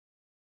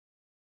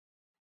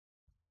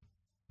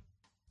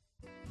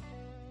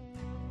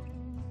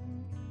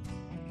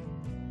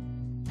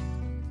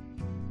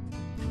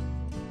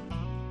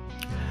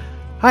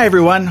Hi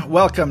everyone,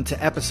 welcome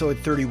to episode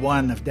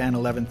 31 of Dan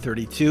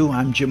 1132.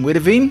 I'm Jim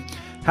Witteveen.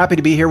 Happy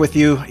to be here with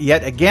you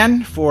yet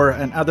again for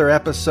another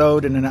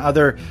episode and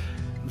another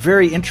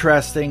very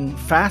interesting,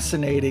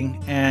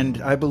 fascinating,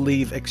 and I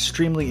believe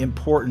extremely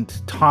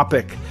important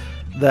topic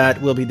that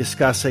we'll be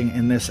discussing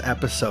in this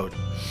episode.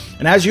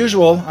 And as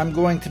usual, I'm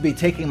going to be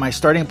taking my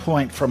starting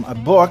point from a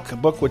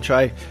book which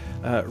I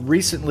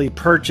recently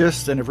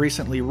purchased and have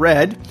recently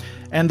read.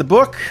 And the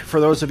book, for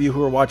those of you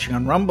who are watching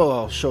on Rumble,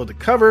 I'll show the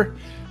cover.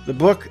 The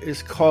book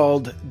is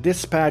called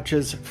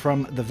Dispatches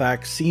from the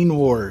Vaccine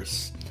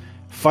Wars,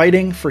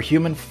 Fighting for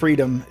Human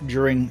Freedom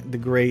During the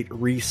Great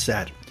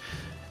Reset.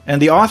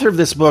 And the author of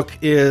this book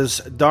is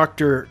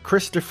Dr.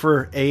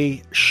 Christopher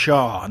A.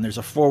 Shaw, and there's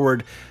a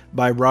foreword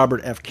by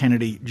Robert F.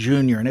 Kennedy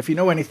Jr. And if you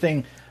know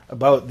anything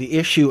about the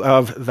issue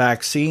of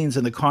vaccines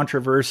and the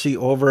controversy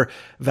over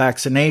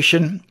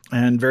vaccination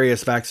and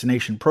various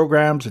vaccination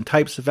programs and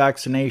types of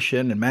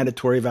vaccination and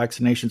mandatory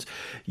vaccinations,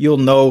 you'll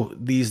know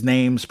these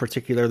names,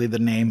 particularly the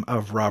name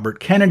of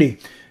Robert Kennedy,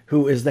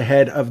 who is the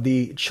head of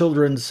the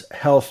Children's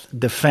Health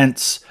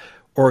Defense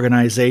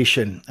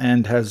Organization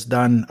and has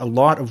done a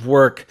lot of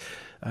work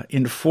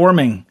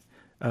informing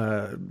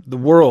the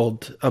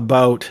world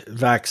about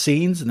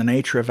vaccines and the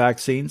nature of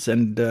vaccines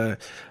and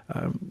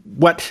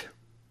what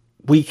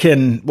we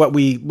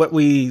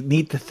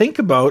need to think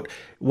about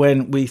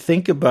when we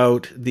think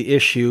about the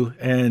issue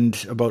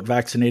and about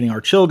vaccinating our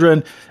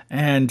children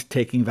and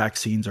taking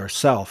vaccines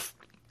ourselves.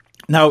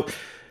 Now,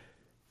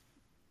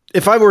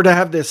 if I were to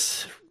have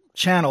this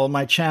channel,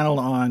 my channel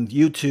on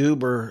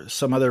YouTube or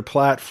some other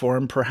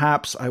platform,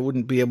 perhaps I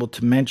wouldn't be able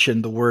to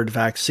mention the word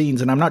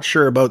vaccines. And I'm not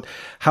sure about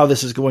how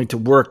this is going to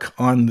work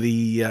on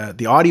the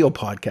audio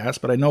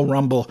podcast, but I know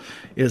Rumble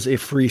is a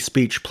free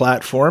speech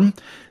platform.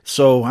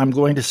 So I'm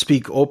going to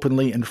speak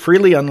openly and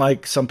freely,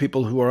 unlike some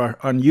people who are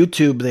on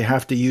YouTube. They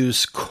have to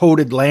use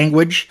coded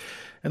language,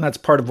 and that's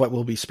part of what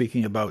we'll be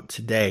speaking about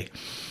today.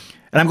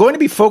 And I'm going to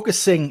be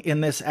focusing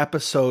in this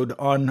episode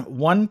on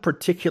one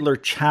particular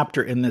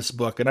chapter in this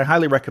book, and I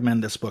highly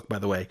recommend this book, by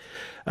the way.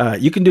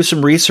 You can do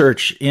some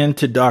research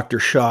into Dr.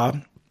 Shaw.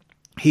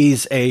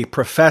 He's a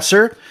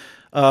professor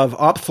of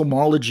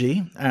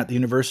ophthalmology at the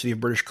University of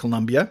British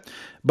Columbia,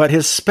 but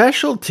his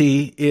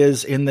specialty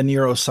is in the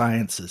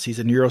neurosciences. He's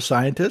a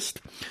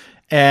neuroscientist,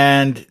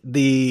 and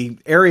the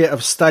area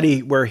of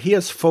study where he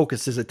has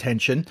focused his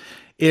attention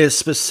is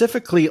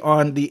specifically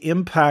on the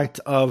impact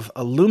of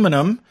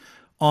aluminum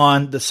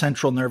on the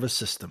central nervous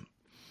system.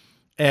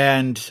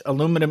 And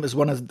aluminum is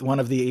one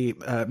of the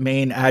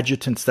main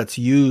adjuvants that's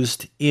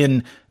used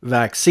in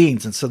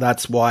vaccines. And so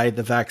that's why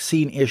the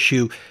vaccine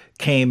issue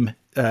came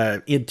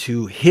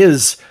into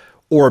his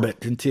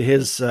orbit, into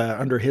his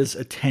under his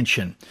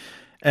attention.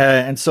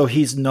 And so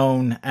he's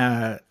known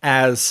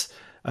as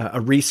a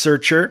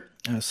researcher,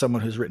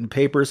 someone who's written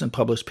papers and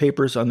published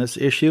papers on this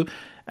issue.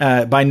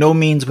 By no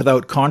means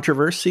without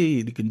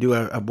controversy. You can do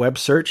a web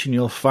search and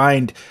you'll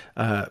find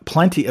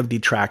plenty of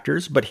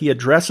detractors, but he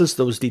addresses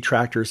those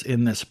detractors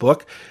in this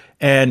book.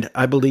 And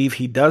I believe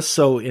he does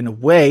so in a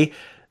way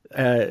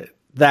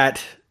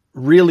that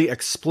really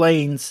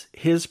explains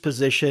his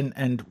position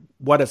and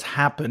what has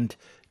happened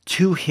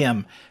to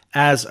him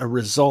as a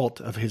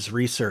result of his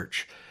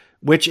research,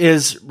 which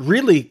is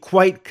really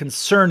quite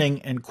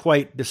concerning and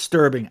quite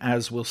disturbing,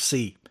 as we'll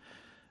see.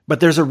 But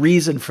there's a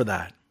reason for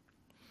that.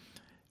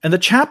 And the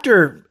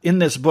chapter in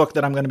this book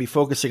that I'm going to be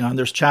focusing on,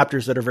 there's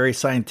chapters that are very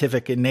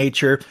scientific in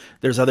nature.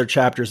 There's other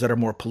chapters that are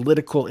more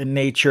political in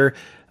nature.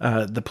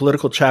 The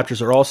political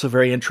chapters are also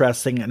very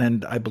interesting,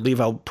 and I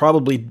believe I'll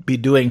probably be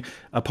doing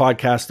a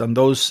podcast on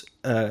those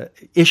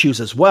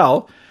issues as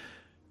well.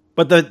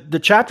 But the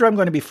chapter I'm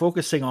going to be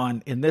focusing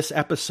on in this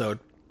episode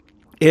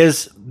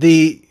is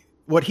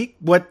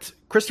what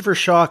Christopher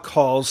Shaw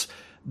calls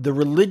the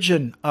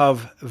religion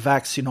of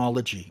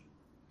vaccinology.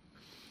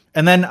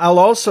 And then I'll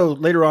also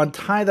later on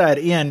tie that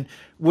in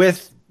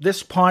with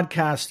this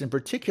podcast in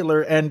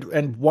particular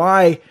and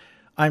why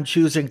I'm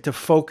choosing to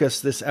focus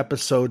this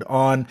episode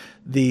on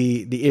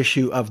the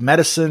issue of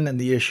medicine and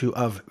the issue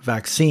of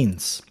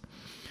vaccines.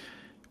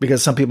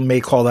 Because some people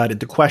may call that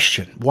into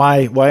question.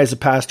 Why is a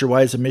pastor,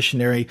 why is a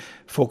missionary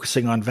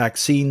focusing on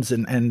vaccines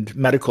and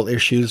medical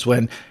issues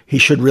when he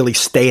should really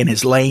stay in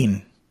his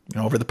lane? You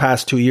know, over the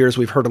past 2 years,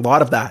 we've heard a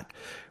lot of that,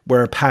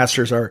 where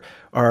pastors are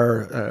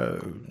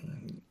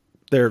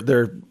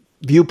their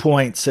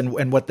viewpoints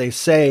and what they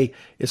say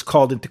is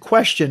called into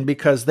question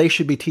because they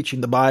should be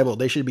teaching the Bible.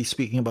 They should be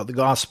speaking about the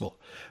gospel.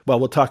 Well,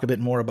 we'll talk a bit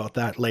more about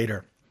that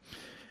later.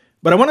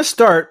 But I want to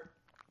start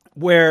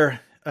where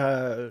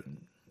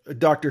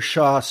Dr.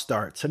 Shaw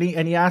starts. And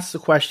he asks the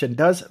question,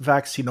 does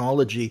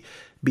vaccinology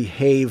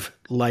behave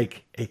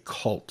like a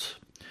cult?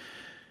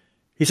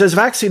 He says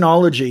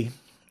vaccinology,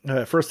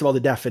 first of all,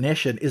 the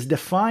definition, is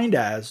defined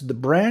as the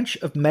branch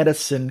of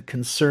medicine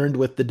concerned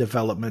with the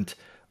development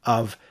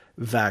of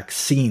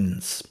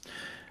vaccines.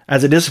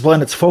 As a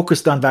discipline, it's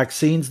focused on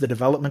vaccines, the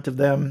development of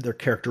them, their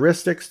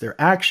characteristics, their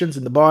actions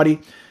in the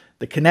body,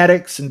 the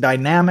kinetics and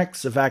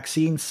dynamics of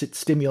vaccine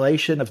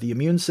stimulation of the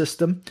immune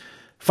system,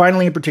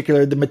 Finally, in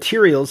particular, the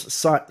materials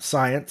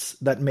science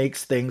that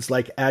makes things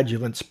like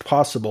adjuvants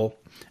possible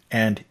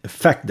and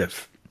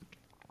effective.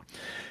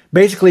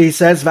 Basically, he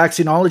says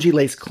vaccinology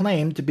lays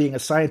claim to being a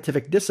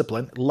scientific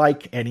discipline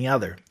like any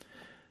other.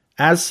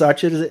 As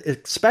such, it is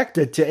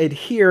expected to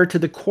adhere to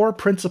the core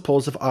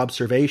principles of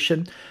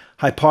observation,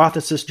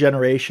 hypothesis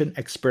generation,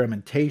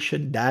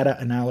 experimentation, data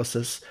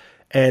analysis,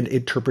 and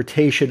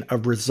interpretation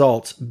of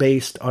results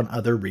based on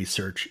other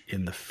research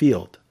in the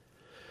field.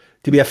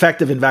 To be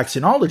effective in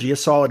vaccinology, a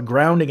solid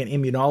grounding in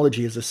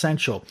immunology is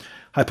essential.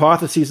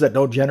 Hypotheses that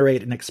don't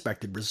generate an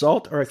expected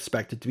result are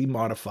expected to be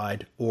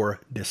modified or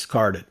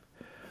discarded.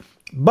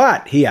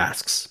 But, he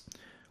asks,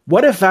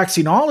 what if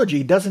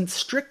vaccinology doesn't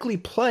strictly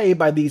play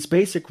by these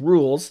basic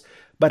rules,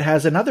 but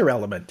has another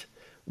element,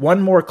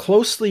 one more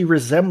closely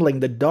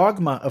resembling the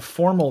dogma of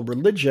formal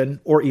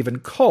religion or even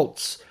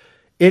cults,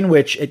 in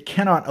which it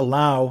cannot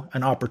allow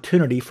an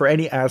opportunity for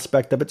any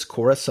aspect of its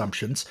core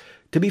assumptions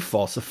to be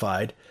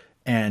falsified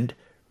and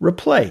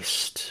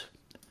replaced?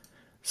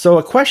 So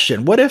a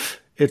question, what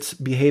if it's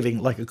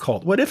behaving like a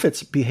cult? What if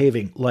it's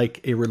behaving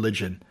like a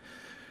religion?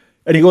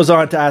 And he goes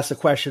on to ask the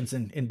questions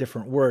in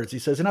different words. He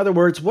says, in other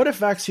words, what if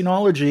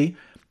vaccinology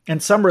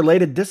and some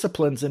related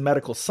disciplines in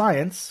medical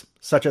science,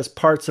 such as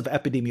parts of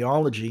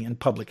epidemiology and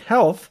public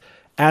health,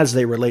 as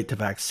they relate to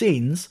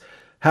vaccines,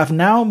 have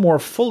now more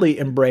fully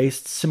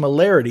embraced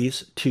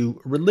similarities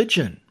to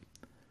religion?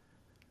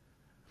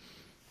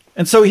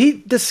 And so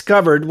he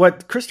discovered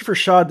what Christopher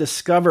Shaw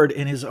discovered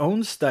in his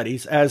own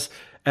studies as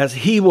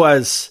he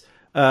was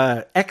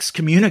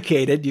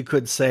excommunicated, you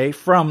could say,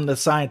 from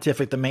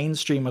the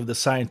mainstream of the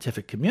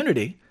scientific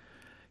community.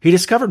 He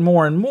discovered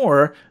more and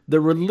more the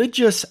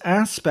religious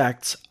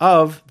aspects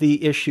of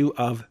the issue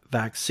of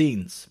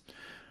vaccines.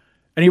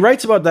 And he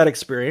writes about that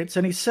experience,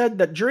 and he said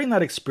that during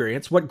that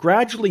experience, what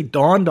gradually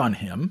dawned on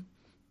him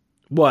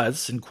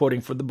was, and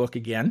quoting from the book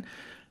again,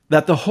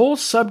 that the whole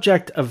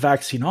subject of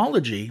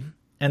vaccinology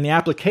and the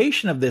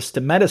application of this to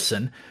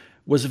medicine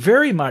was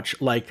very much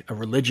like a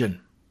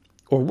religion,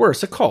 or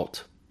worse, a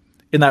cult,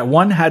 in that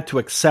one had to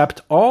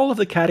accept all of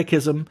the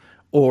catechism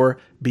or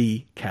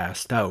be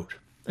cast out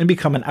and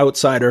become an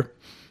outsider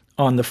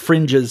on the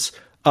fringes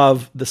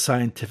of the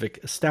scientific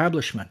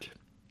establishment.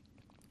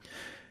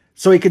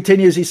 So he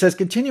continues, he says,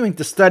 continuing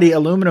to study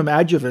aluminum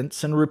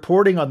adjuvants and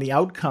reporting on the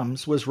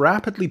outcomes was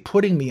rapidly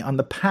putting me on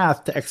the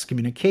path to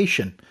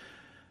excommunication.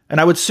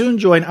 And I would soon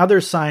join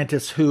other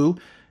scientists who,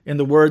 in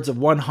the words of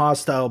one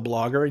hostile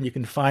blogger, and you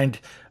can find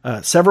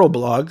several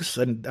blogs,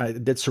 and I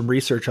did some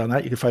research on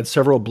that, you can find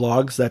several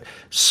blogs that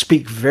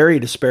speak very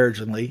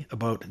disparagingly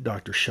about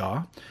Dr.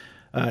 Shaw.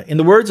 In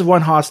the words of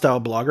one hostile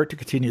blogger, to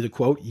continue the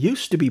quote,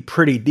 used to be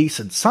pretty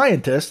decent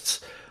scientists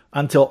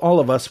until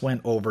all of us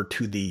went over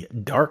to the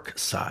dark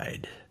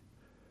side.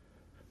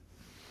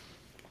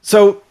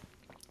 So,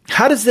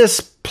 how does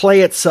this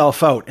play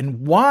itself out?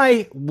 And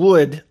why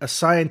would a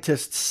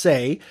scientist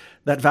say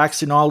that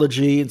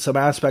vaccinology and some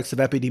aspects of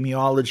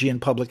epidemiology and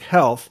public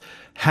health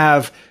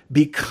have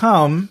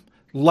become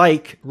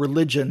like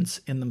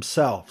religions in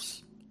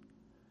themselves?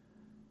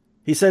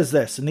 He says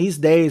this, in these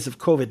days of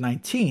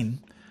COVID-19,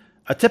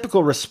 a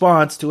typical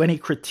response to any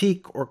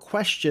critique or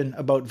question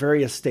about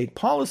various state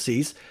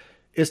policies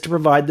is to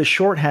provide the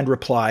shorthand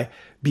reply,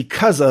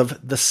 because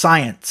of the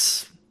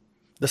science.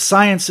 The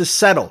science is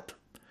settled.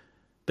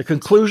 The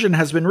conclusion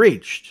has been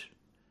reached.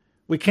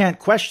 We can't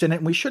question it,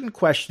 and we shouldn't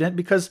question it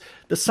because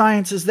the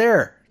science is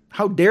there.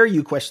 How dare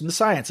you question the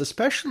science,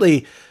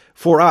 especially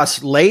for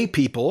us lay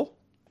people,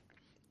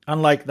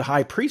 unlike the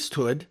high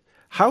priesthood?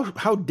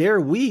 How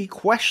dare we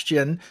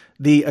question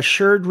the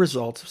assured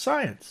results of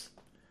science?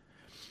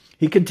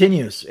 He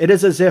continues, it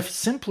is as if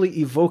simply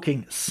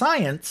evoking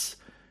science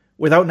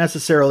without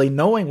necessarily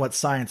knowing what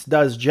science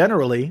does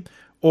generally,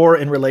 or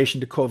in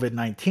relation to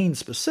COVID-19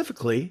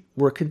 specifically,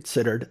 were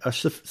considered a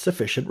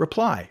sufficient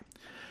reply.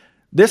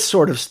 This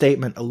sort of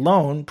statement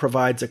alone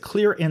provides a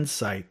clear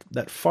insight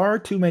that far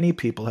too many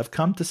people have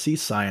come to see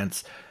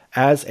science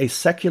as a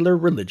secular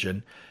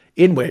religion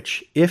in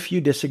which, if you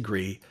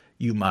disagree,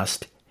 you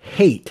must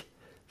hate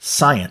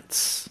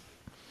science.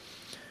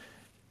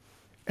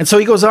 And so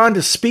he goes on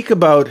to speak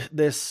about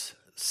this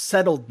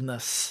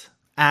settledness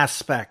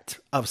aspect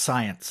of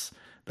science.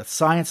 That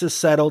science is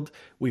settled,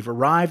 we've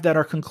arrived at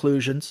our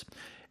conclusions,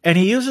 and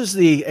he uses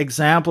the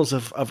examples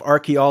of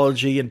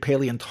archaeology and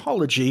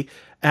paleontology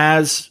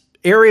as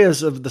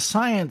areas of the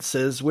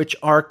sciences which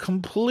are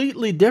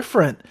completely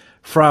different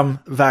from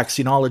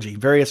vaccinology.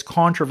 Various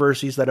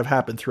controversies that have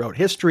happened throughout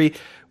history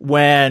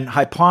when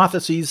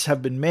hypotheses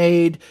have been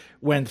made,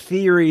 when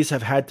theories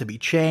have had to be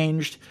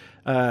changed,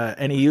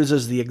 and he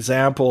uses the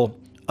example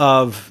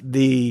of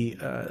the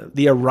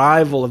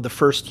arrival of the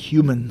first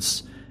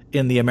humans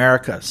in the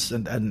Americas,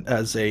 and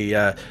as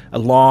a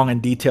long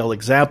and detailed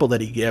example that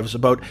he gives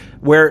about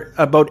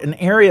an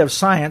area of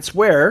science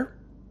where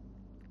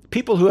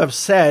people who have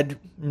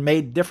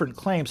made different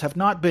claims have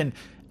not been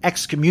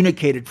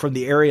excommunicated from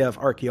the area of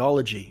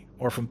archaeology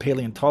or from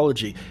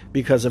paleontology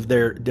because of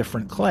their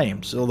different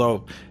claims.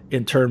 Although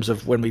in terms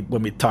of when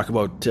we talk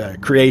about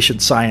creation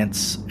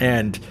science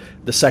and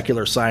the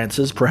secular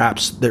sciences,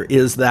 perhaps there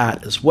is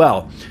that as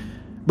well.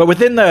 But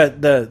within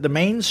the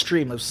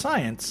mainstream of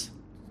science,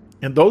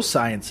 and those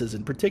sciences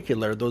in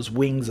particular, those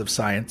wings of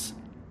science,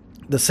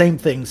 the same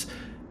things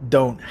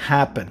don't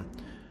happen.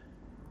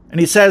 And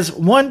he says,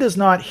 one does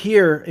not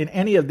hear in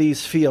any of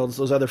these fields,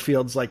 those other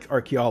fields like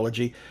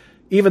archaeology,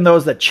 even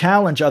those that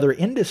challenge other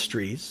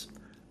industries,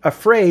 a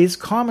phrase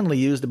commonly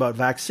used about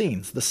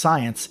vaccines: the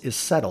science is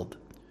settled.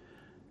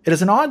 It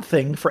is an odd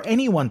thing for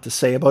anyone to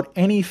say about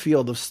any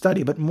field of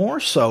study, but more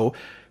so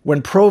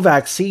when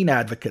pro-vaccine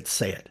advocates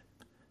say it,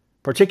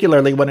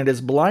 particularly when it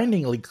is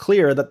blindingly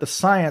clear that the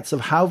science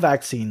of how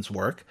vaccines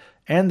work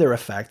and their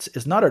effects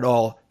is not at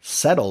all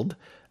settled,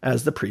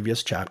 as the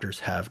previous chapters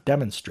have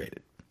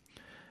demonstrated.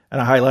 And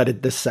I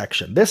highlighted this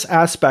section. This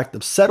aspect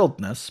of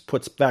settledness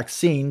puts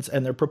vaccines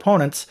and their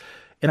proponents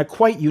in a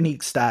quite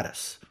unique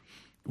status,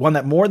 one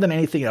that more than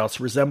anything else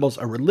resembles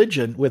a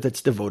religion with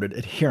its devoted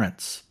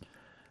adherents.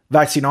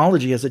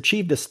 Vaccinology has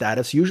achieved a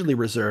status usually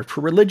reserved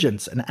for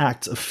religions and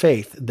acts of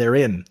faith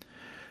therein.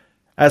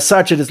 As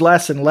such, it is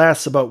less and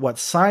less about what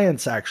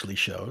science actually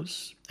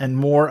shows, and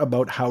more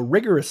about how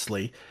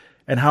rigorously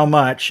and how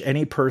much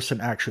any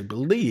person actually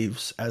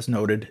believes, as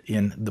noted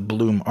in the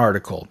Bloom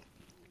article.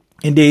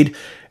 Indeed,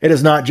 it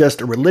is not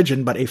just a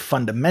religion, but a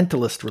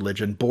fundamentalist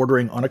religion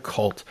bordering on a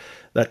cult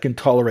that can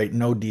tolerate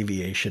no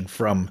deviation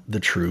from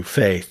the true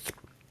faith.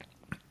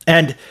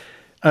 And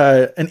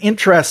an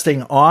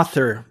interesting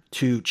author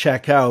to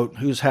check out,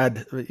 he's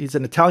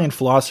an Italian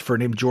philosopher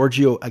named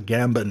Giorgio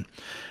Agamben.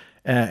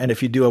 And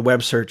if you do a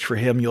web search for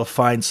him, you'll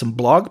find some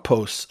blog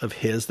posts of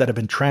his that have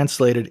been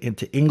translated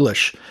into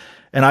English.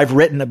 And I've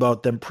written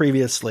about them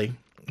previously.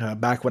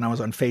 Back when I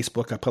was on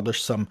Facebook, I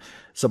published some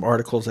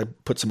articles. I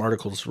put some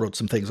articles, wrote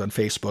some things on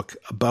Facebook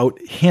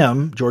about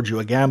him,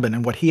 Giorgio Agamben,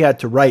 and what he had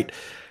to write.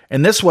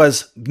 And this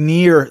was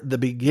near the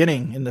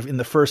beginning, in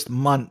the first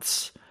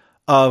months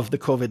of the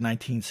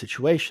COVID-19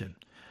 situation.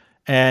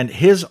 And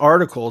his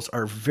articles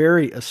are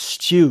very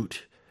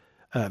astute,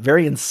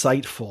 very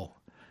insightful,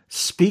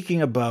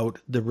 speaking about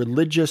the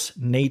religious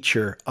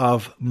nature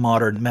of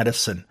modern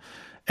medicine,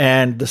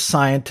 and the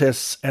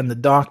scientists and the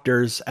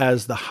doctors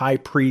as the high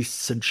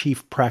priests and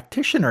chief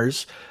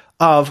practitioners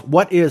of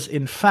what is,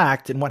 in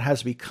fact, and what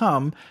has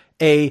become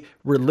a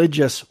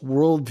religious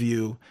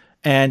worldview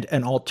and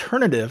an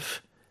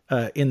alternative,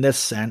 in this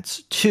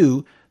sense,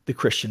 to the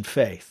Christian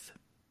faith.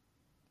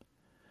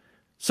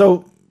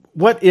 So,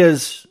 what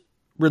is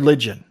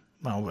religion?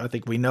 Well, I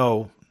think we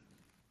know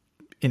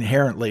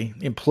inherently,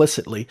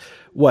 implicitly,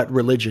 what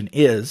religion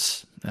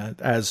is.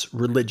 As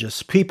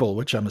religious people,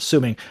 which I'm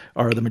assuming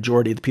are the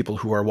majority of the people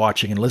who are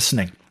watching and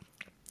listening,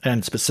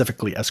 and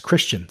specifically as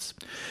Christians.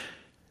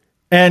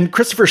 And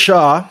Christopher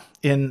Shaw,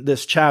 in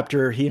this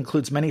chapter, he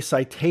includes many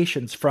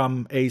citations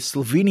from a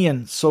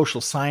Slovenian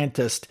social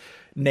scientist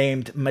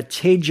named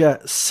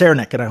Mateja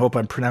Cernik, and I hope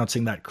I'm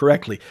pronouncing that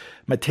correctly,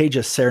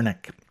 Mateja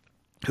Cernik,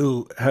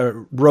 who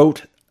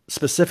wrote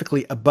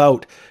specifically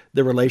about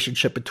the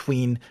relationship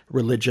between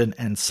religion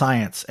and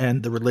science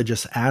and the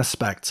religious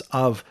aspects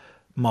of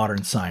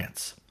modern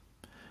science.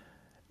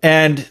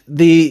 And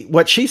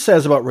what she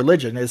says about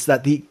religion is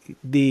that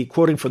the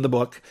quoting from the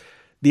book,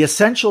 the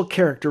essential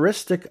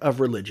characteristic of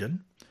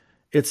religion,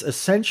 its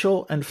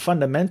essential and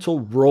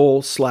fundamental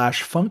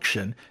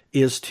role/function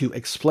is to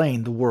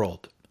explain the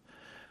world.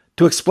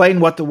 To explain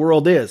what the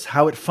world is,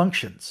 how it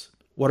functions,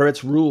 what are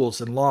its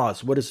rules and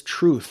laws, what is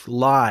truth,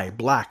 lie,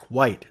 black,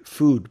 white,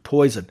 food,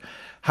 poison,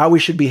 how we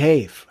should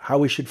behave, how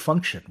we should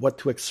function, what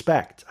to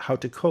expect, how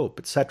to cope,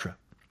 etc.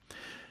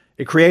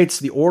 It creates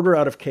the order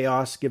out of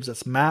chaos, gives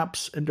us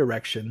maps and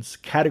directions,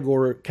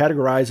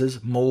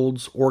 categorizes,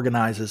 molds,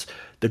 organizes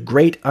the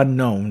great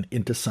unknown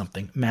into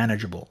something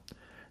manageable.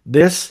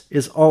 This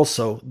is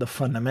also the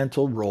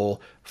fundamental role,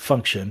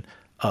 function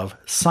of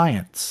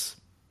science.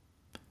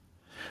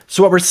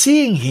 So what we're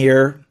seeing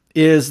here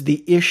is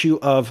the issue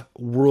of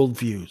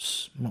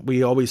worldviews. What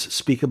we always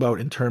speak about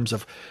in terms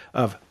of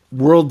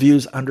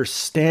worldviews,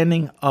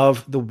 understanding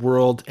of the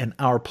world and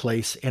our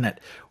place in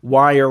it.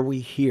 Why are we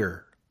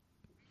here?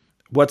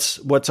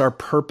 What's our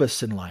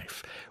purpose in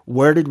life?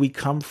 Where did we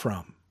come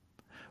from?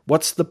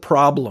 What's the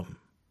problem?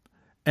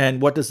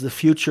 And what does the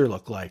future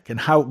look like? And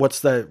what's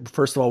the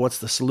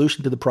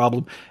solution to the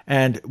problem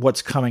and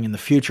what's coming in the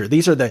future?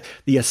 These are the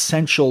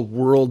essential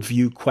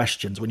worldview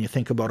questions when you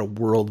think about a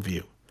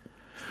worldview.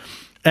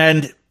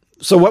 And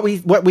so what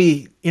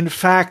we in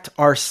fact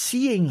are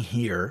seeing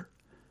here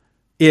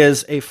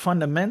is a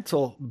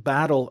fundamental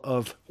battle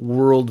of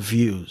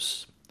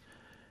worldviews.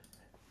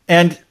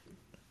 And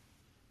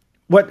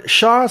what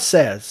Shaw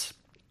says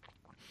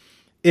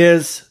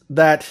is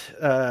that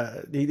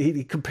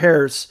he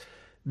compares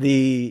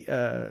the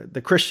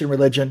Christian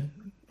religion,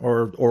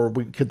 or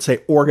we could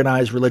say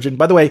organized religion.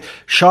 By the way,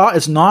 Shaw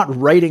is not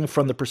writing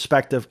from the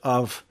perspective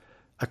of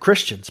a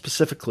Christian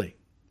specifically.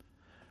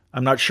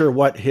 I'm not sure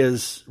what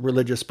his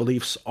religious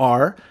beliefs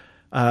are,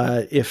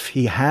 if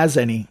he has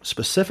any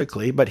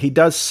specifically, but he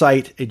does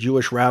cite a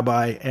Jewish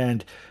rabbi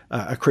and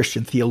a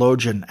Christian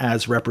theologian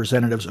as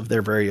representatives of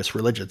their various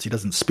religions. He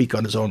doesn't speak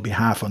on his own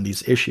behalf on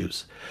these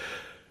issues.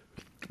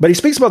 But he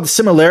speaks about the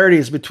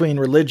similarities between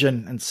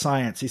religion and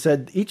science. He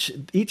said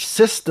each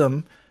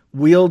system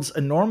wields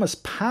enormous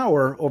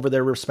power over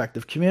their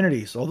respective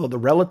communities, although the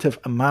relative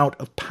amount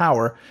of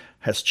power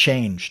has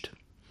changed.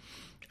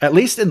 At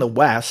least in the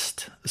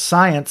West,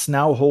 science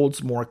now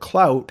holds more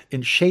clout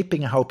in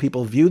shaping how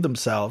people view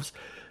themselves,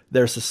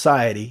 their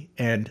society,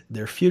 and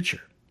their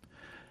future.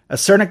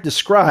 As Cernick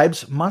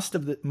describes, much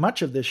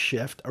of this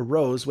shift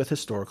arose with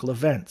historical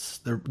events,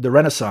 the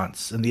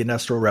Renaissance and the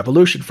Industrial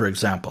Revolution, for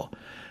example,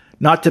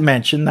 not to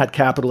mention that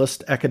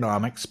capitalist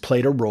economics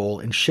played a role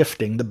in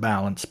shifting the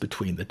balance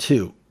between the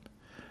two.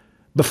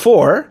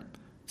 Before,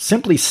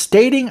 simply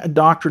stating a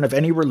doctrine of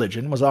any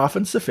religion was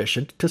often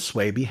sufficient to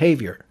sway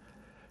behavior.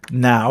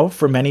 Now,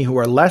 for many who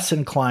are less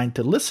inclined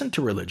to listen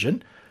to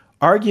religion,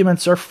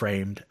 arguments are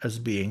framed as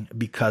being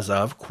because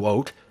of,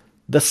 quote,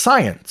 the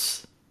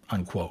science,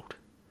 unquote.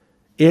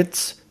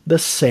 It's the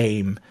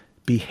same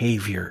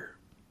behavior.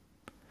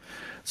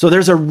 So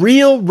there's a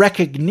real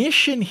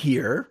recognition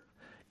here,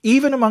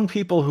 even among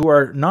people who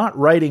are not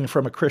writing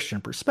from a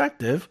Christian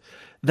perspective,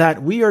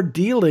 that we are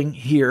dealing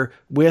here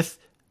with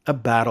a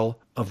battle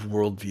of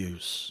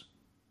worldviews.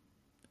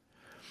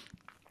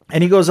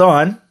 And he goes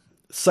on,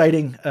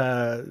 citing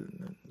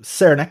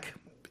Cernick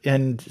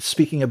and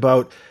speaking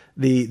about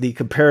the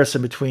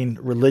comparison between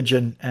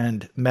religion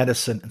and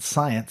medicine and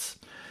science,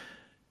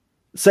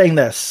 saying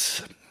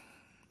this: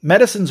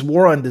 medicine's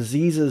war on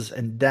diseases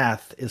and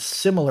death is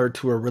similar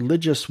to a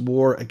religious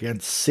war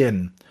against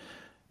sin,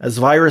 as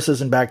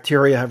viruses and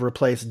bacteria have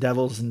replaced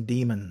devils and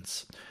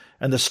demons,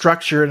 and the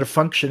structure and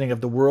functioning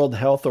of the World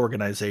Health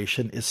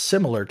Organization is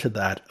similar to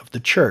that of the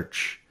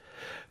Church.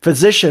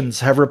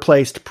 Physicians have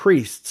replaced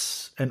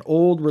priests, and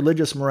old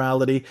religious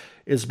morality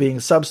is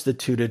being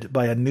substituted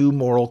by a new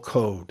moral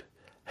code,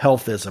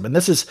 healthism. And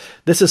this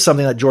is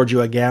something that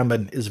Giorgio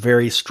Agamben is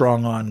very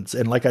strong on.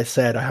 And like I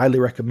said, I highly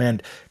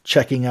recommend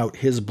checking out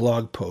his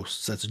blog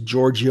posts. That's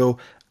Giorgio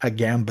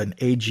Agamben,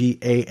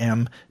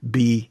 Agamben.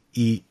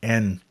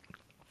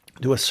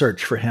 Do a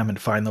search for him and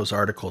find those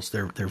articles.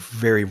 They're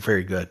very,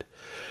 very good.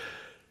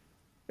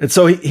 And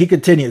so he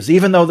continues,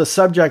 even though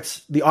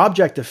the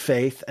object of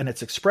faith and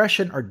its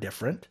expression are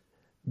different,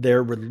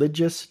 their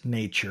religious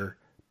nature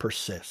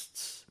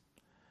persists.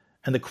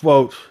 And the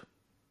quote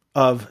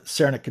of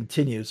Cernick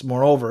continues,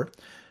 moreover,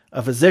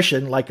 a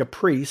physician, like a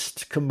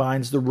priest,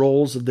 combines the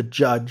roles of the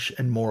judge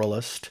and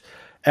moralist,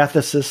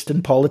 ethicist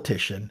and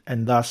politician,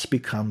 and thus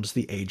becomes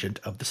the agent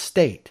of the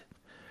state.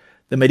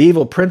 The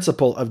medieval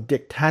principle of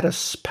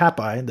dictatus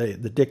papae,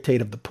 the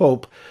dictate of the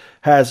Pope,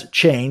 has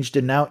changed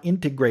and now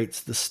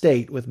integrates the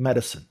state with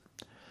medicine.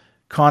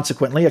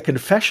 Consequently, a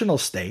confessional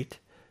state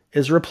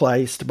is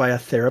replaced by a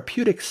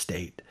therapeutic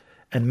state,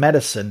 and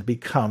medicine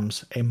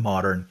becomes a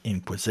modern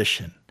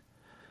Inquisition.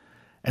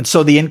 And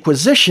so the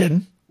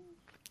Inquisition,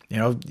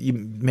 you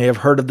may have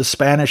heard of the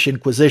Spanish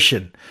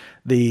Inquisition,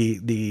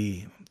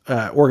 the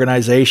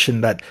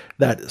organization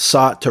that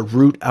sought to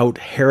root out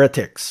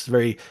heretics,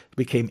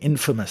 became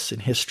infamous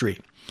in history,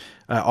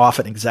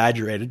 often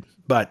exaggerated,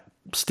 but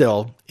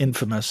still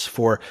infamous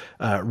for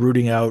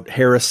rooting out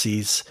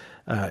heresies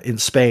in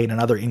Spain and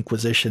other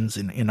inquisitions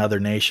in other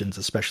nations,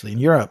 especially in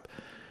Europe.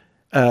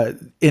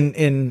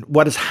 In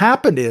what has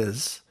happened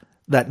is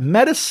that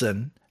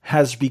medicine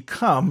has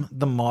become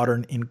the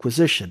modern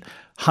Inquisition,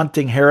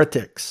 hunting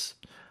heretics,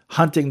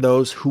 hunting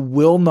those who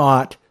will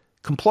not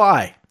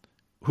comply,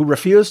 who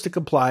refuse to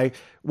comply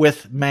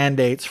with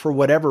mandates for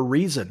whatever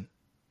reason,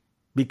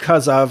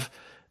 because of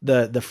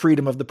the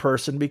freedom of the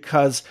person,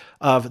 because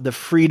of the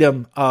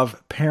freedom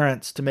of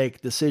parents to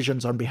make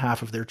decisions on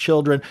behalf of their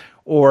children,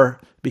 or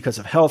because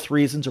of health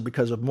reasons, or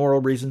because of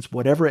moral reasons,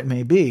 whatever it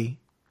may be.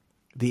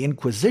 The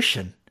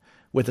Inquisition,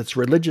 with its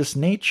religious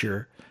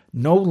nature,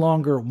 no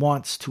longer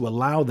wants to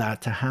allow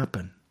that to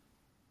happen.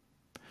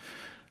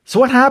 So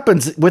what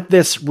happens with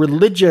this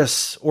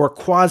religious or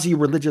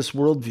quasi-religious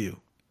worldview?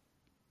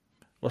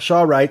 Well,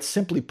 Shaw writes,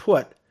 simply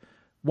put,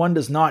 one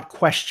does not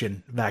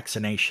question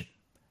vaccination,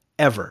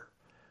 ever,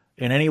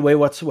 in any way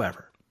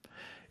whatsoever.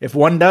 If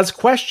one does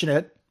question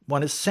it,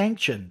 one is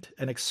sanctioned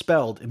and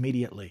expelled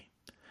immediately.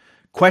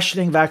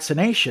 Questioning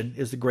vaccination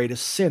is the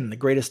greatest sin, the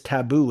greatest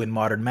taboo in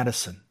modern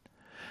medicine.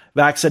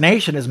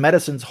 Vaccination is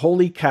medicine's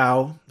holy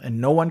cow, and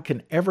no one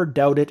can ever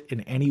doubt it in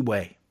any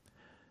way.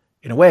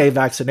 In a way,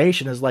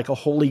 vaccination is like a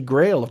holy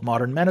grail of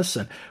modern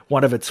medicine,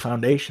 one of its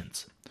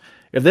foundations.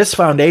 If this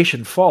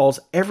foundation falls,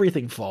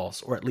 everything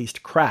falls, or at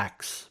least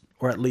cracks,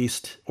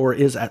 or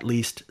is at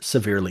least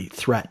severely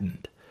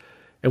threatened.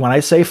 And when I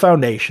say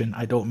foundation,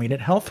 I don't mean it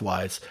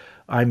health-wise.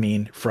 I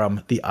mean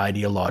from the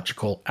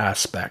ideological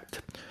aspect.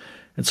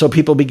 And so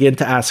people begin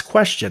to ask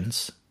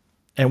questions.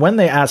 And when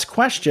they ask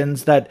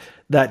questions that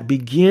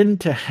begin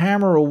to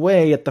hammer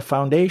away at the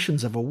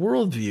foundations of a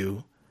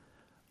worldview,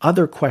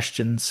 other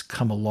questions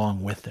come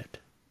along with it.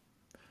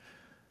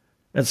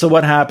 And so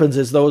what happens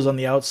is those on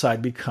the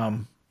outside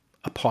become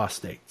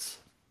apostates.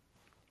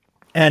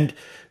 And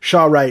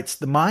Shaw writes,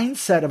 the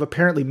mindset of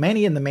apparently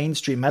many in the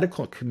mainstream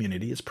medical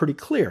community is pretty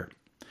clear.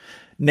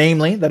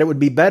 Namely, that it would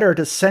be better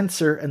to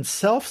censor and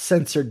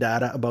self-censor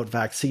data about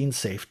vaccine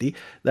safety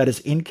that is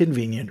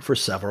inconvenient for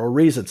several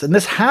reasons. And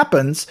this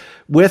happens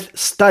with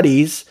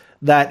studies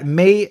that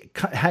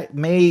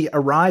may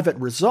arrive at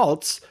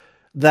results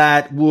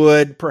that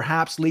would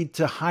perhaps lead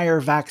to higher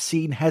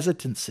vaccine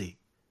hesitancy.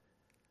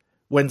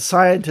 When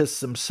scientists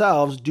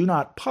themselves do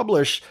not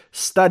publish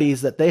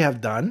studies that they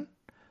have done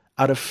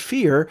out of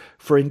fear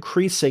for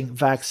increasing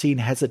vaccine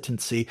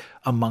hesitancy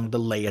among the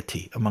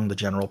laity, among the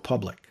general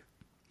public.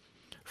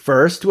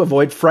 First, to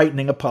avoid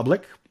frightening a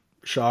public,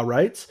 Shaw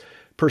writes,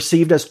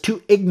 perceived as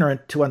too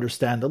ignorant to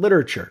understand the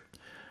literature,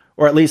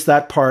 or at least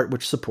that part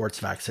which supports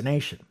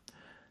vaccination.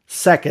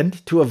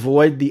 Second, to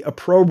avoid the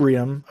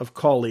opprobrium of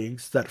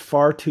colleagues that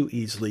far too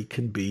easily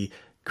can be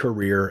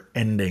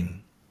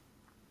career-ending.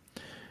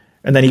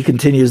 And then he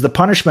continues, the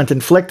punishment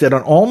inflicted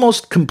on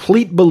almost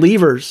complete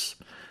believers.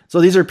 So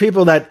these are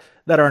people that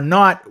are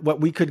not what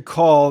we could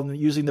call,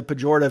 using the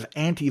pejorative,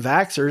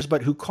 anti-vaxxers,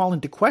 but who call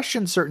into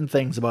question certain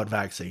things about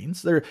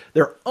vaccines.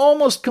 They're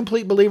almost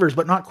complete believers,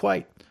 but not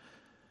quite.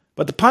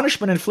 But the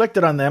punishment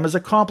inflicted on them is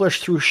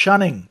accomplished through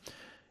shunning,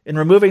 in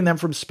removing them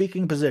from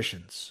speaking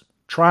positions,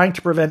 trying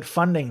to prevent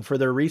funding for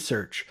their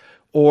research,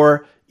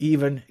 or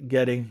even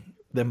getting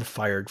them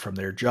fired from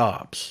their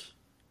jobs.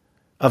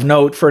 Of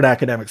note, for an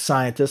academic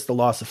scientist, the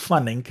loss of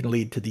funding can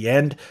lead to the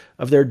end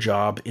of their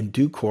job in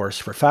due course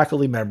for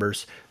faculty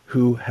members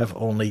who have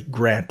only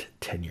grant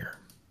tenure.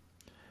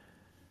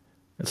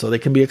 And so they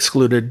can be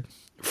excluded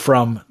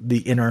from the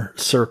inner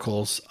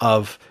circles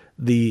of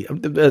the,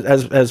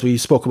 as we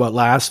spoke about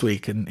last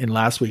week, in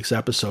last week's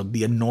episode,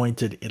 the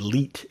anointed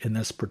elite in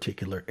this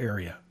particular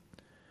area.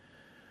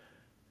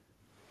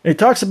 And he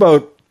talks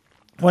about,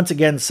 once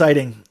again,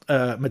 citing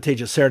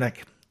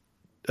Matej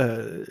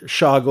Cernik,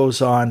 Shaw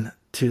goes on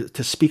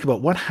to speak about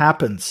what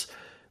happens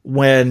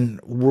when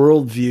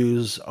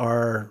worldviews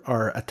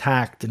are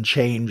attacked and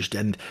changed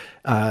and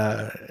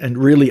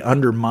really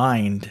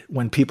undermined,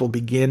 when people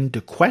begin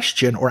to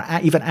question or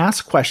even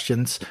ask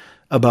questions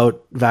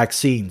about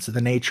vaccines,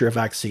 the nature of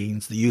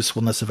vaccines, the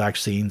usefulness of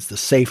vaccines, the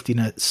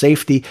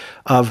safety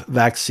of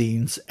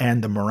vaccines,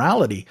 and the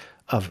morality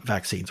of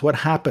vaccines. What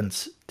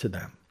happens to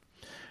them?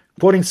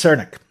 Quoting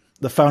Cernik,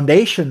 the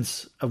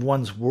foundations of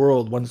one's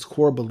world, one's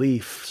core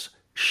beliefs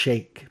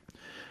shake.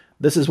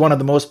 This is one of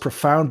the most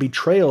profound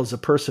betrayals a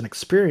person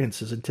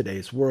experiences in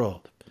today's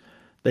world.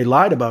 They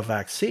lied about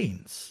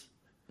vaccines.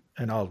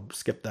 And I'll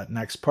skip that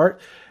next part.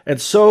 And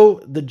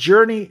so the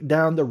journey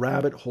down the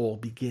rabbit hole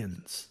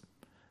begins.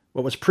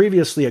 What was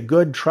previously a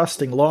good,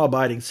 trusting,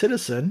 law-abiding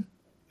citizen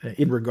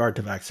in regard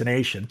to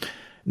vaccination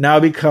now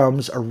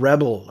becomes a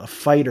rebel, a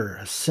fighter,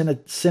 a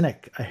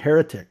cynic, a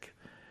heretic.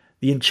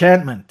 The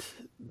enchantment,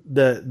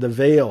 the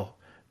veil,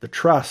 the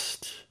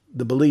trust,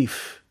 the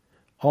belief,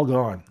 all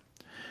gone.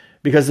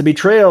 Because the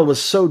betrayal was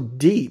so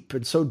deep,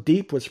 and so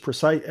deep was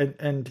precisely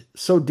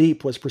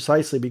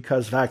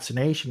because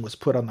vaccination was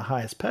put on the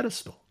highest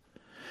pedestal.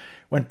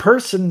 When a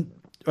person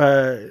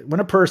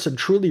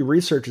truly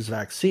researches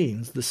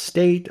vaccines, the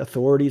state,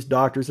 authorities,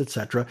 doctors,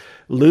 etc.,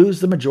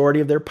 lose the majority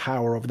of their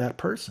power over that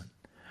person.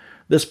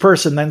 This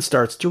person then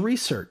starts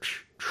to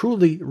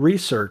truly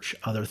research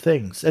other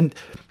things. And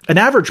an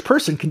average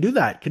person can do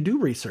that, can do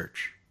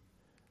research.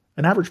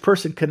 An average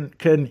person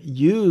can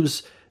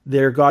use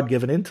their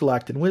God-given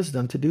intellect and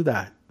wisdom to do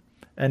that.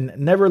 And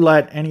never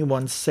let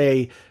anyone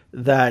say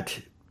that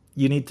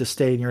you need to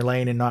stay in your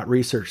lane and not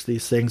research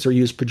these things, or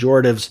use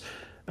pejoratives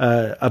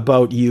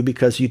about you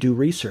because you do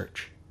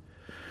research.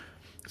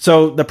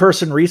 So the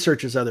person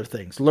researches other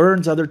things,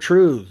 learns other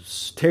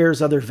truths,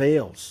 tears other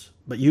veils,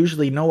 but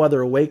usually no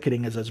other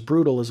awakening is as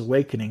brutal as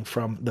awakening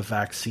from the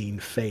vaccine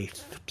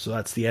faith. So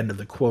that's the end of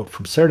the quote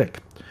from Cernik.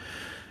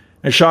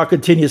 And Shaw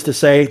continues to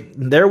say,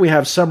 there we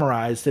have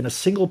summarized in a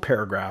single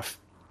paragraph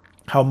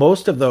how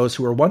most of those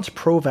who were once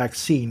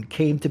pro-vaccine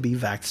came to be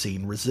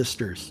vaccine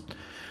resistors.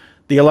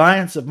 The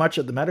alliance of much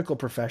of the medical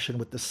profession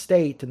with the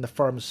state and the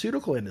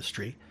pharmaceutical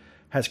industry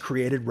has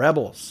created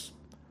rebels,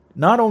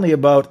 not only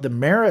about the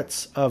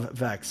merits of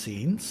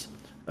vaccination,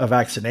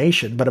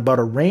 but about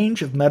a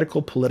range of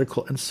medical,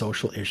 political, and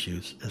social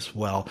issues as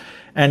well.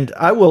 And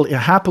I will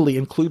happily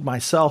include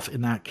myself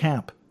in that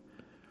camp.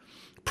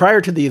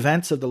 Prior to the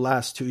events of the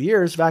last 2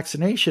 years,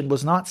 vaccination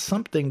was not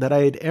something that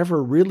I had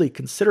ever really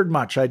considered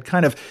much. I'd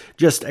kind of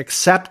just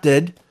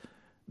accepted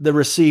the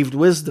received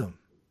wisdom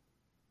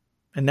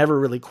and never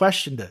really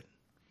questioned it,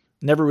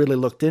 never really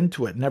looked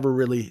into it, never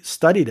really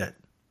studied it.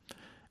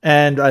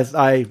 And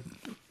I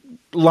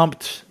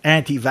lumped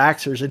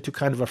anti-vaxxers into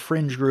kind of a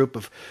fringe group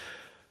of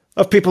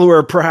people who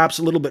are perhaps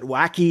a little bit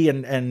wacky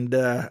and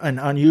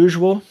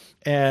unusual.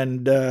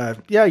 And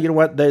you know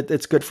what?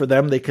 It's good for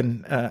them. They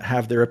can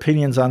have their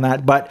opinions on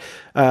that, but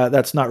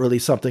that's not really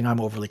something I'm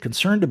overly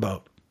concerned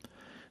about.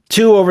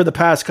 Two, over the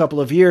past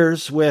couple of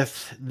years,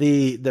 with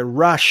the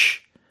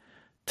rush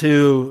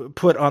to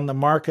put on the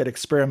market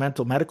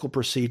experimental medical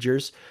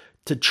procedures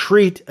to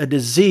treat a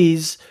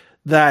disease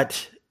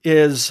that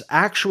is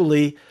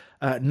actually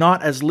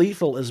not as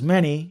lethal as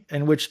many,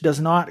 and which has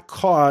not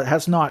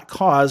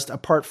caused,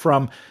 apart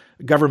from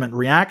government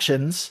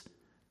reactions,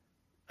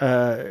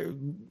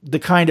 the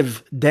kind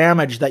of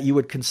damage that you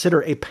would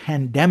consider a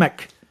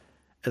pandemic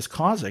as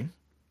causing.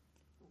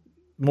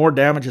 More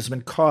damage has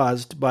been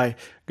caused by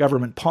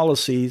government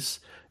policies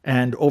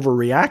and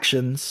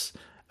overreactions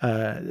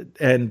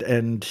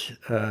and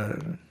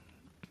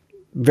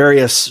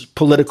various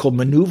political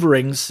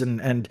maneuverings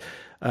and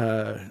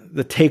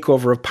the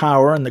takeover of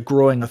power and the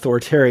growing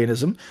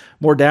authoritarianism.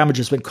 More damage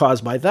has been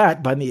caused by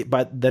that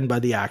than by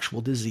the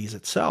actual disease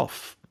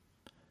itself.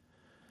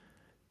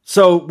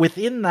 So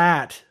within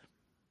that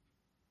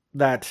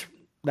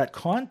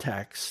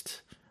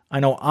context, I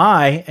know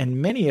I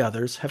and many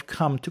others have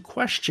come to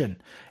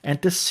question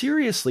and to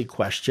seriously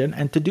question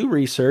and to do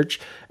research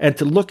and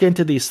to look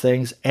into these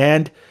things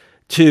and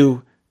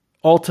to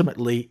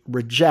ultimately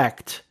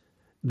reject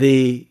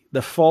the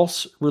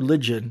false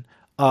religion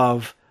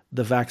of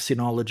the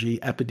vaccinology,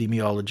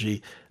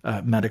 epidemiology,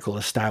 medical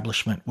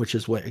establishment, which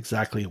is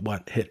exactly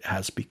what it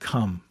has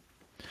become.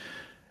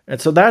 And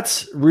so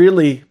that's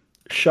really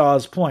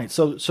Shaw's point.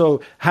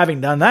 So having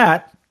done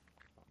that,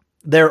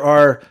 there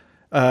are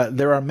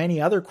many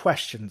other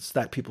questions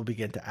that people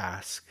begin to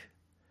ask.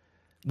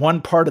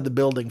 One part of the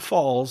building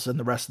falls and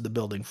the rest of the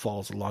building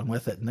falls along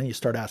with it. And then you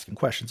start asking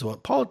questions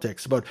about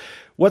politics, about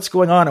what's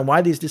going on and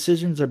why these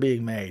decisions are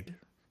being made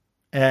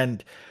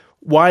and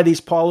why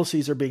these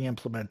policies are being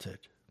implemented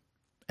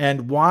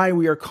and why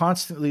we are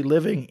constantly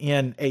living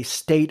in a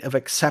state of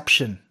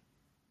exception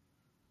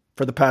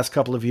for the past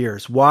couple of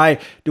years. Why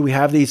do we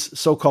have these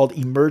so-called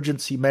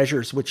emergency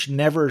measures which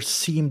never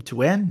seem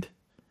to end?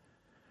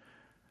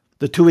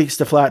 The 2 weeks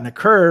to flatten a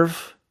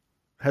curve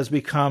has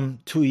become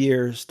 2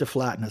 years to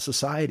flatten a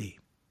society.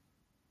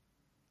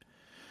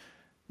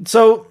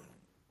 So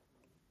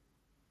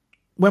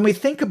when we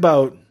think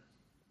about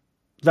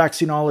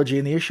vaccinology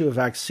and the issue of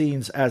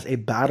vaccines as a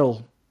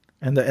battle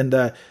and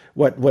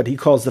what he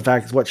calls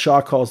what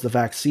Shaw calls the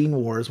vaccine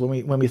wars,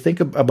 when we think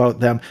about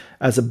them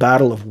as a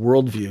battle of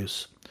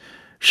worldviews,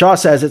 Shaw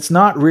says it's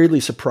not really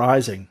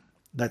surprising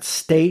that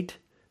state,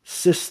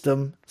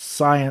 system,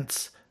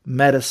 science,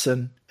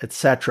 medicine,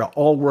 etc.,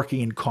 all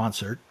working in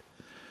concert,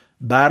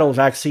 battle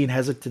vaccine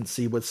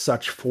hesitancy with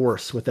such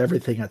force, with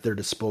everything at their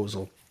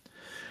disposal.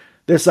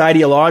 This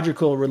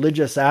ideological,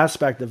 religious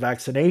aspect of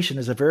vaccination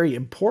is a very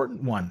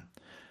important one,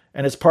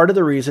 and it's part of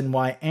the reason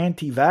why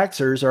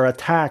anti-vaxxers are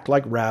attacked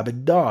like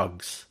rabid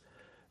dogs.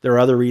 There are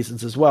other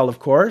reasons as well, of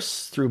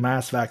course. Through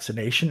mass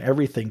vaccination,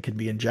 everything can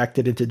be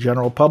injected into the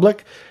general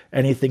public,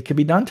 anything can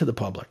be done to the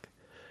public.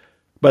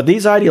 But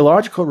these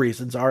ideological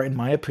reasons are, in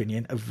my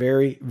opinion, a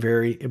very,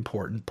 very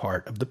important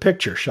part of the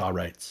picture, Shaw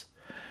writes.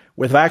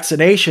 With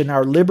vaccination,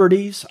 our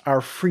liberties,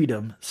 our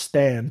freedom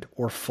stand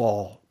or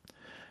fall.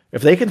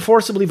 If they can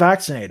forcibly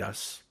vaccinate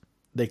us,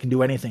 they can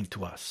do anything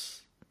to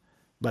us.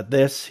 But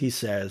this, he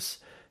says,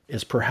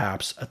 is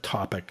perhaps a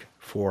topic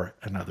for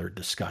another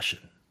discussion.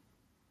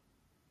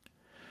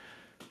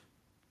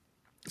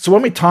 So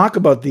when we talk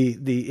about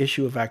the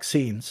issue of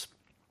vaccines,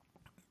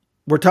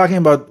 we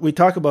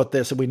talk about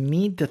this, and we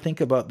need to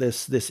think about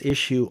this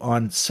issue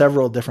on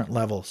several different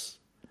levels.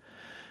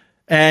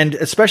 And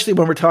especially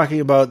when we're talking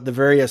about the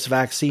various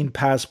vaccine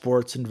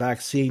passports and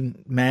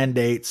vaccine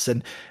mandates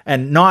and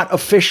not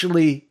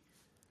officially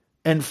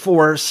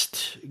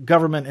enforced,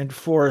 government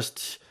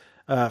enforced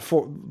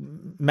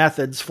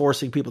methods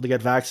forcing people to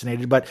get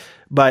vaccinated,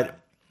 but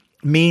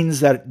means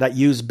that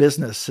use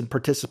business and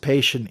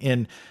participation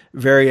in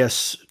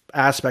various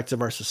aspects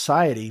of our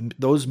society.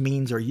 Those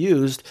means are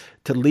used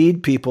to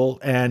lead people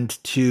and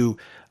to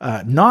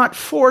not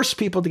force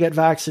people to get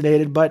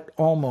vaccinated, but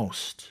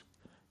almost.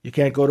 You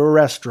can't go to a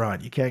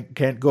restaurant. You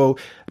can't go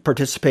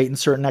participate in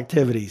certain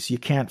activities. You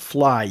can't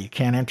fly. You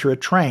can't enter a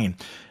train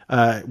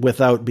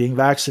without being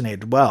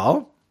vaccinated.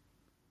 Well,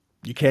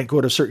 you can't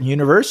go to certain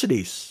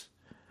universities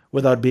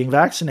without being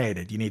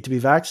vaccinated. You need to be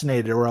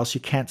vaccinated or else you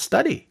can't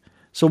study.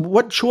 So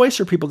what choice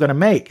are people going to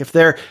make if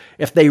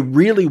they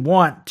really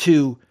want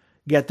to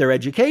get their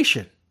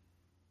education?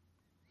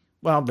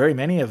 Well, very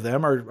many of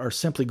them are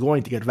simply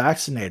going to get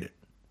vaccinated.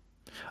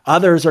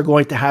 Others are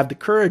going to have the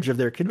courage of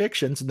their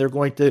convictions, and they're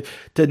going to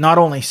not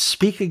only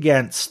speak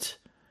against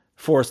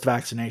forced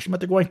vaccination, but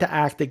they're going to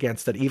act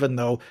against it, even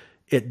though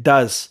it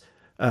does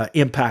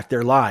impact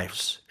their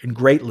lives and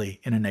greatly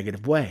in a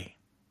negative way.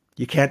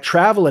 You can't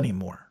travel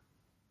anymore.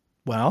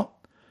 Well,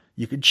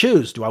 you could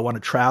choose. Do I want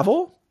to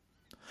travel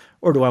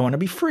or do I want to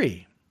be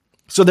free?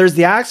 So there's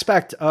the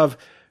aspect of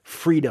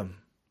freedom,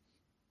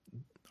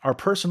 our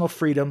personal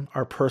freedom,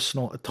 our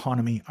personal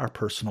autonomy, our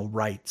personal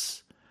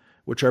rights,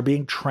 which are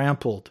being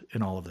trampled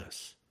in all of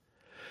this.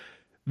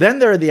 Then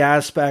there are the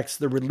aspects,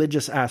 the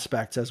religious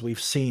aspects, as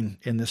we've seen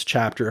in this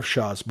chapter of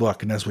Shaw's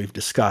book and as we've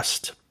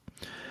discussed.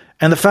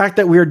 And the fact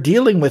that we're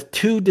dealing with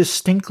two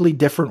distinctly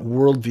different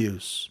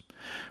worldviews,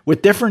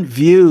 with different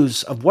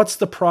views of what's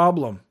the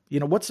problem. You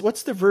know,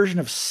 what's the version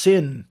of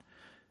sin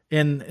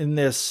in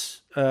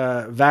this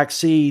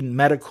vaccine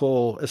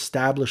medical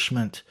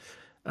establishment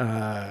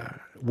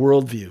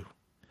worldview?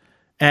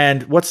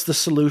 And what's the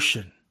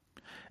solution?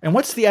 And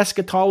what's the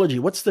eschatology?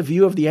 What's the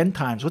view of the end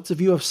times? What's the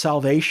view of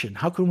salvation?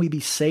 How can we be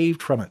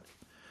saved from it?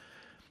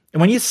 And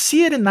when you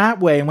see it in that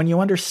way, and when you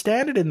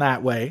understand it in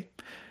that way,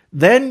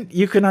 then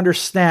you can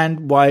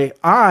understand why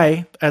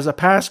I, as a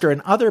pastor,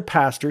 and other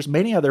pastors,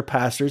 many other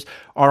pastors,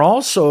 are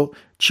also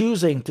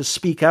choosing to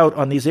speak out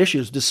on these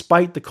issues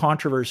despite the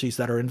controversies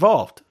that are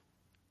involved,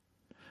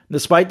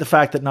 despite the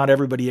fact that not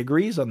everybody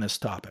agrees on this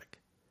topic.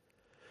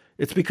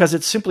 It's because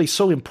it's simply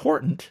so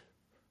important,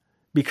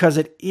 because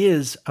it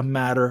is a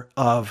matter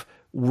of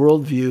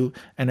worldview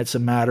and it's a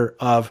matter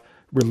of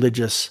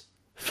religious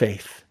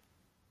faith.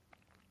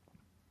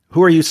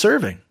 Who are you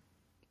serving?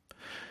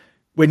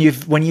 When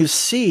you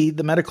see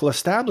the medical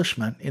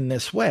establishment in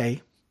this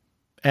way,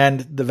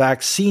 and the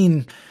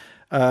vaccine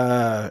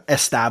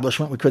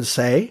establishment, we could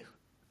say,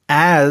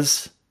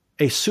 as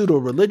a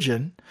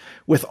pseudo-religion,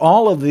 with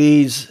all of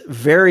these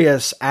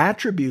various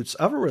attributes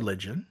of a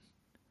religion,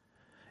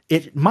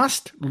 it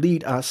must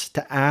lead us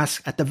to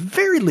ask, at the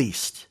very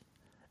least,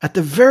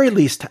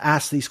 to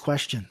ask these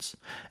questions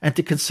and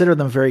to consider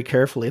them very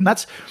carefully. And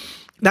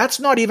that's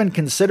not even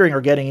considering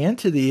or getting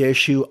into the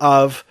issue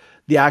of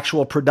the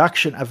actual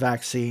production of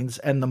vaccines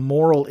and the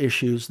moral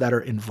issues that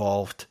are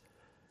involved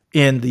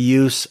in the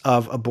use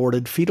of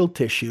aborted fetal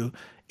tissue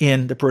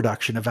in the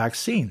production of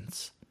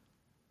vaccines.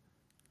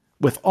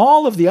 With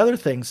all of the other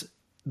things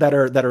that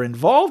are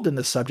involved in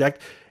this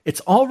subject,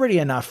 it's already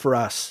enough for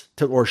us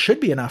to, or should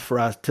be enough for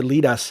us to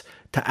lead us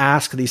to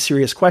ask these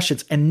serious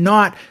questions and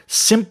not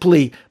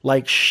simply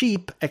like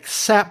sheep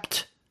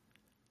accept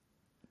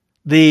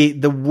the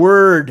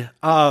word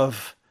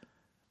of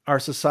our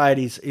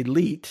society's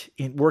elite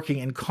in working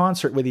in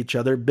concert with each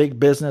other, big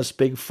business,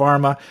 big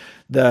pharma,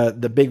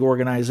 the big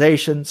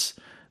organizations,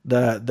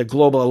 the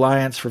Global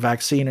Alliance for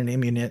Vaccine and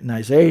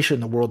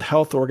Immunization, the World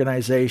Health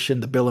Organization,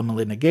 the Bill and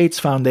Melinda Gates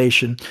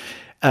Foundation,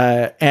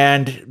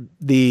 and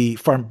the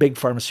big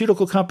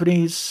pharmaceutical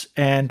companies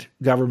and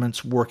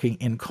governments working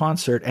in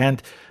concert,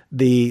 and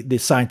the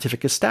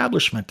scientific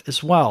establishment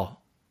as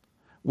well,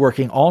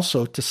 working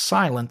also to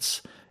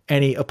silence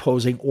any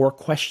opposing or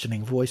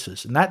questioning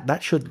voices. And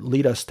that should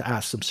lead us to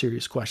ask some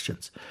serious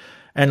questions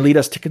and lead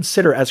us to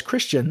consider as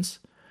Christians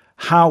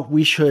how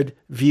we should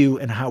view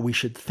and how we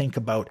should think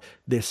about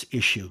this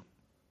issue.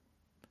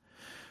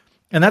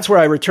 And that's where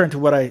I return to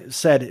what I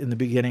said in the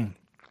beginning.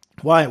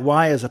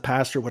 Why as a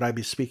pastor would I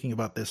be speaking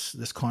about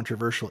this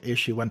controversial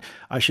issue when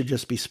I should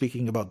just be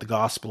speaking about the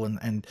gospel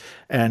and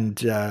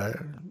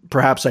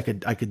perhaps I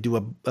could do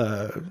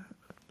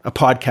a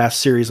podcast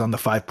series on the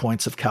 5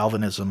 points of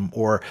Calvinism,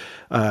 or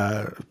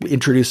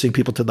introducing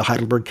people to the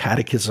Heidelberg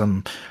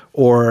Catechism,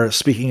 or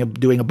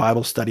doing a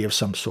Bible study of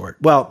some sort.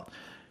 Well,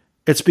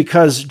 it's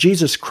because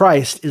Jesus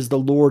Christ is the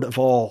Lord of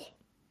all.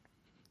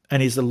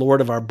 And he's the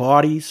Lord of our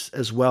bodies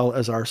as well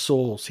as our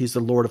souls. He's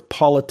the Lord of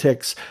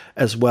politics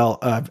as well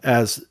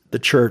as the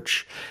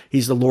church.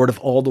 He's the Lord of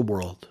all the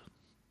world.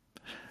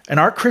 And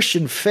our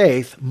Christian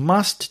faith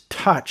must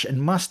touch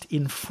and must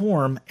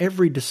inform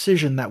every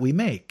decision that we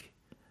make,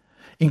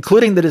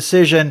 including the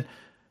decision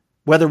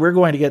whether we're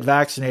going to get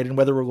vaccinated and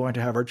whether we're going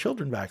to have our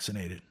children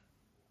vaccinated.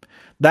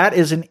 That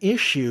is an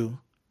issue,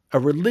 a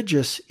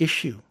religious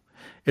issue.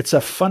 It's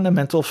a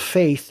fundamental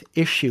faith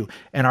issue,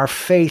 and our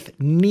faith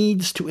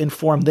needs to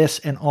inform this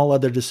and all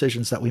other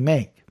decisions that we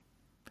make.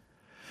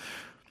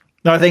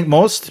 Now, I think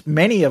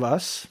many of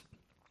us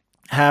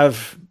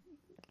have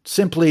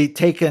simply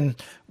taken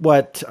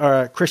what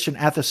our Christian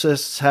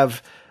ethicists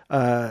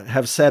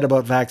have said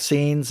about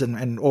vaccines,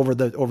 and over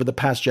the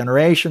past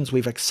generations,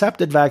 we've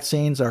accepted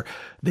vaccines. Or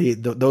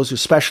those who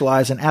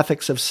specialize in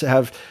ethics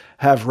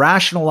have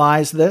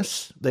rationalized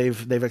this.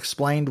 They've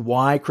explained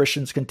why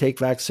Christians can take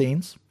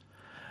vaccines.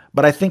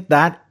 But I think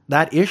that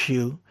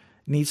issue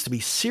needs to be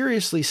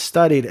seriously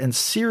studied and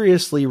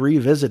seriously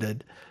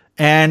revisited.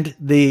 And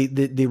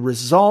the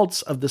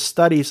results of the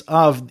studies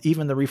of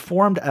even the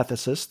Reformed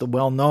ethicists, the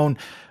well-known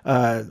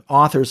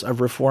authors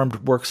of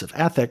Reformed works of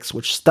ethics,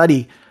 which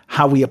study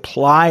how we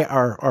apply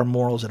our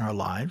morals in our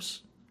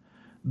lives,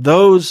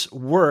 those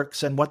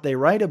works and what they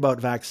write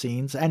about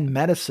vaccines and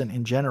medicine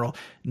in general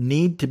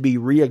need to be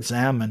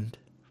re-examined,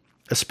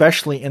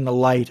 especially in the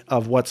light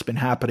of what's been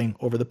happening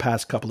over the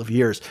past couple of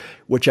years,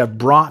 which have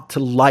brought to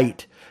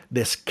light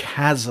this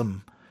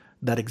chasm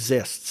that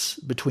exists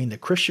between the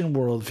Christian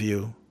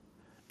worldview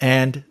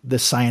and the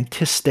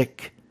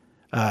scientific,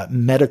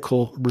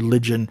 medical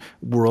religion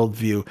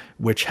worldview,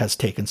 which has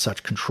taken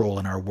such control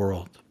in our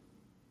world.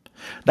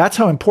 That's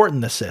how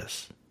important this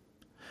is.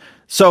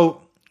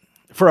 So,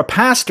 for a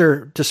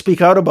pastor to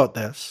speak out about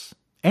this,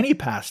 any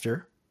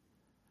pastor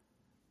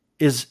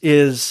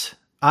is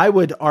I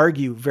would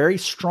argue very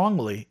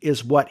strongly,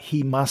 is what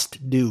he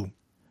must do.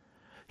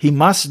 He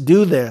must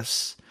do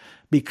this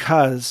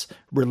because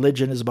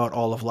religion is about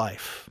all of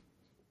life.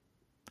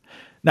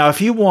 Now,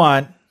 if you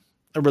want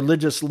a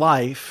religious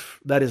life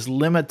that is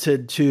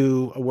limited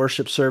to a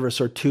worship service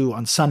or two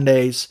on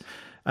Sundays,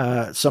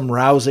 some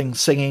rousing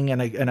singing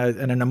and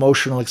an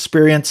emotional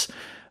experience,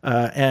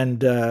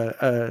 and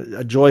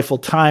a joyful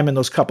time in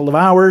those couple of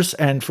hours,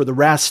 and for the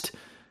rest,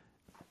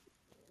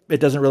 it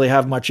doesn't really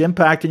have much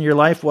impact in your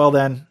life, well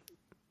then,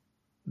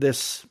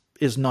 this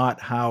is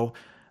not how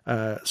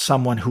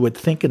someone who would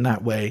think in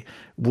that way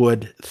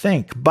would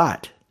think.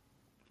 But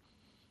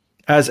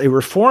as a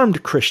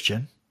Reformed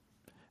Christian,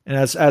 and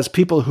as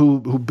people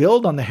who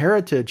build on the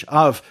heritage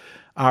of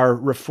our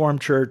Reformed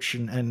Church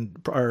and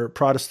our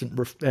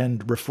Protestant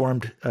and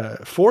Reformed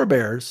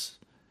forebears,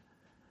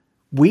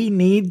 we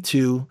need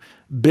to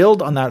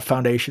build on that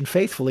foundation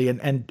faithfully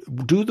and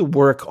do the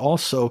work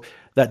also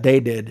that they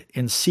did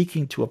in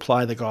seeking to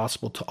apply the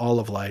gospel to all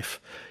of life,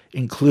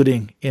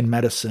 including in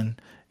medicine,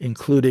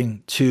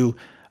 including to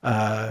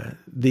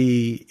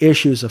the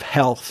issues of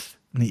health,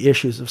 and the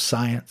issues of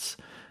science,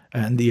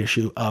 and the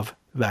issue of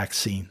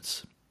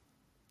vaccines.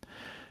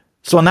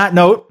 So on that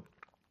note,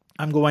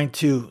 I'm going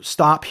to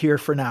stop here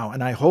for now,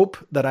 and I hope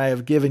that I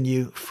have given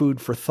you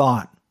food for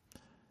thought,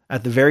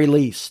 at the very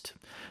least,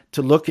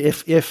 to look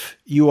if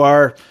you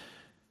are,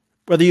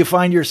 whether you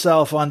find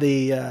yourself on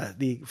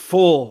the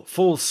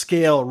full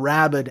scale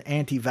rabid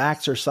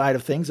anti-vaxxer side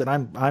of things, and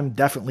I'm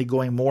definitely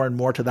going more and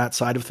more to that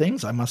side of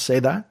things, I must say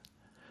that,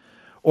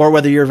 or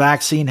whether you're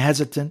vaccine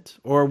hesitant,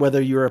 or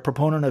whether you're a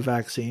proponent of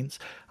vaccines,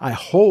 I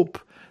hope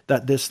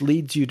that this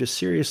leads you to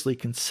seriously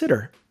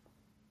consider,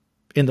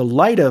 in the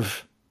light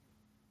of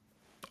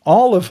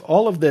all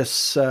of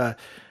this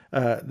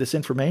this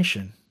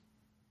information,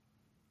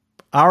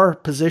 our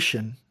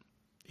position,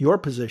 your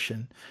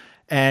position,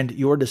 and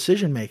your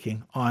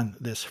decision-making on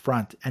this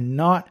front, and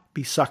not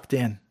be sucked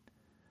in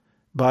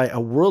by a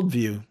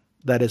worldview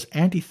that is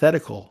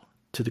antithetical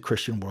to the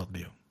Christian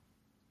worldview.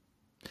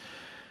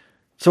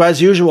 So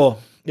as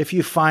usual, if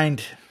you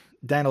find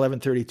Dan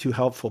 1132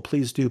 helpful,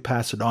 please do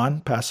pass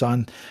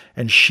on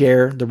and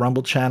share the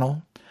Rumble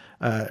channel,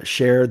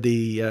 share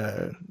the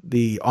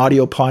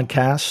audio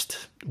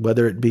podcast,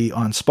 whether it be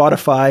on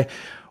Spotify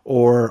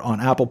or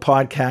on Apple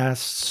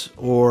Podcasts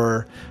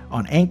or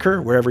on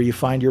Anchor, wherever you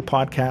find your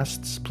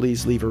podcasts.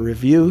 Please leave a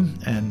review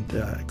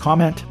and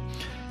comment,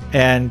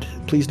 and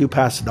please do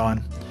pass it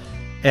on.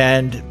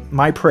 And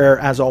my prayer,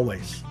 as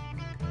always,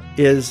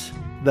 is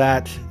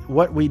that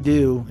what we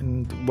do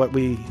and what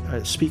we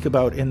speak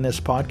about in this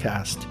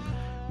podcast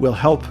will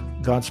help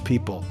God's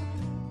people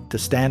to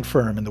stand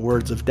firm, in the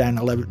words of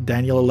Daniel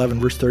 11,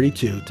 verse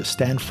 32, to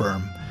stand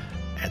firm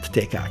and to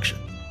take action.